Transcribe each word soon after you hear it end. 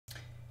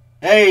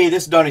Hey,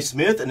 this is Donnie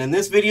Smith, and in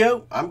this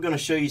video, I'm going to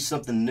show you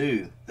something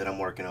new that I'm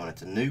working on.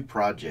 It's a new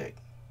project.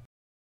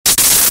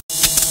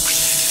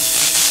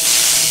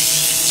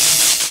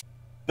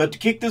 But to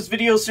kick this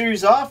video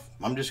series off,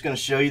 I'm just going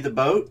to show you the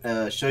boat,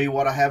 show you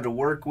what I have to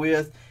work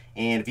with,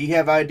 and if you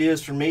have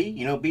ideas for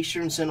me, be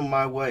sure and send them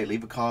my way.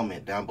 Leave a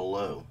comment down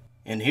below.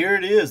 And here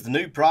it is, the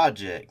new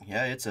project.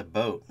 Yeah, it's a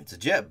boat. It's a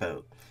jet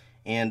boat.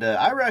 And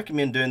I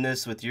recommend doing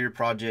this with your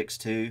projects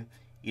too.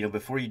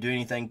 Before you do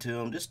anything to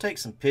them, just take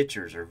some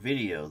pictures or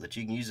video that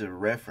you can use as a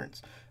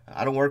reference.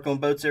 I don't work on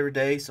boats every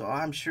day, so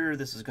I'm sure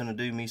this is going to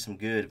do me some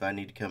good if I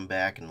need to come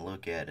back and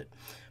look at it.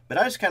 But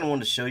I just kind of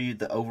wanted to show you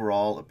the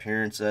overall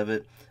appearance of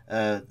it.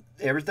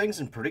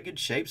 Everything's in pretty good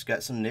shape. It's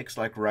got some nicks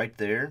like right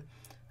there.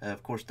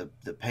 Of course,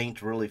 the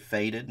paint's really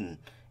faded, and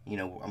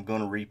I'm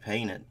going to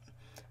repaint it.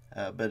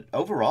 But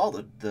overall,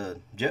 the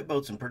jet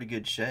boat's in pretty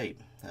good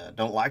shape.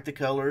 Don't like the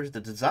colors.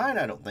 The design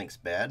I don't think's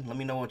bad. Let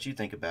me know what you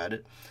think about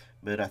it.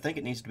 But I think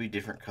it needs to be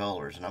different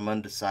colors, and I'm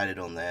undecided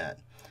on that.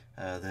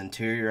 The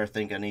interior, I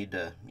think I need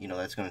to,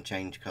 that's going to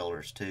change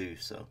colors too.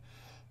 So,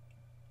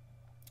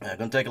 going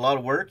to take a lot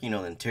of work,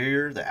 the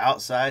interior, the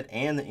outside,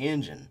 and the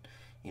engine.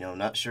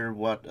 Not sure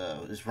what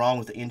is wrong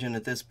with the engine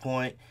at this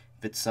point.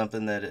 If it's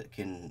something that it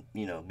can,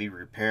 be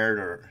repaired,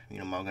 or,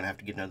 am I going to have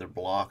to get another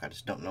block? I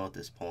just don't know at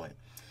this point.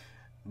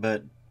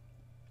 But,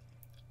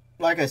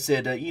 like I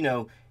said,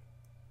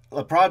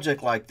 a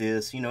project like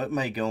this, it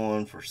may go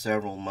on for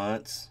several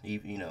months,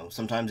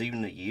 sometimes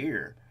even a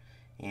year.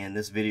 And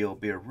this video will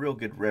be a real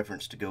good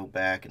reference to go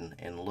back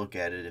and look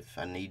at it if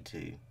I need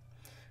to.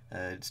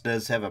 It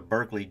does have a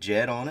Berkeley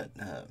jet on it,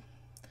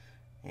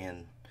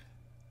 and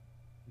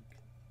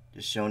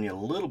just showing you a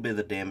little bit of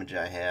the damage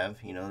I have.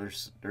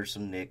 There's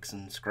some nicks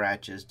and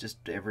scratches,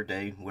 just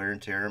everyday wear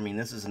and tear. I mean,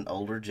 this is an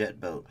older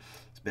jet boat.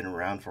 It's been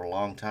around for a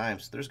long time,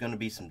 so there's going to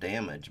be some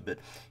damage, but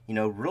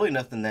really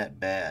nothing that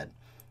bad.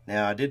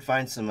 Now, I did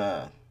find some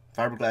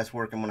fiberglass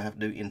work I'm going to have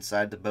to do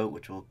inside the boat,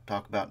 which we'll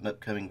talk about in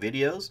upcoming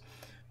videos.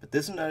 But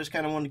this one, I just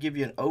kind of want to give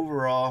you an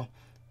overall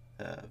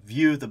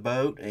view of the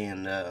boat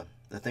and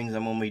the things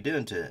I'm going to be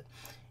doing to it.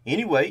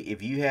 Anyway,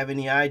 if you have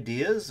any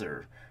ideas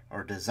or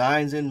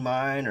designs in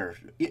mind, or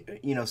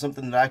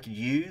something that I could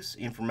use,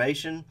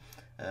 information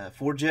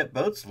for jet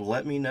boats,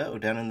 let me know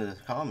down in the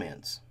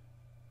comments.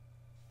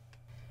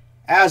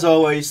 As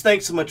always,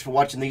 thanks so much for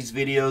watching these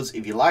videos.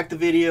 If you like the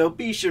video,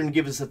 be sure and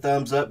give us a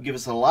thumbs up, give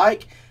us a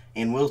like,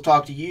 and we'll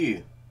talk to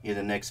you in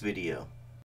the next video.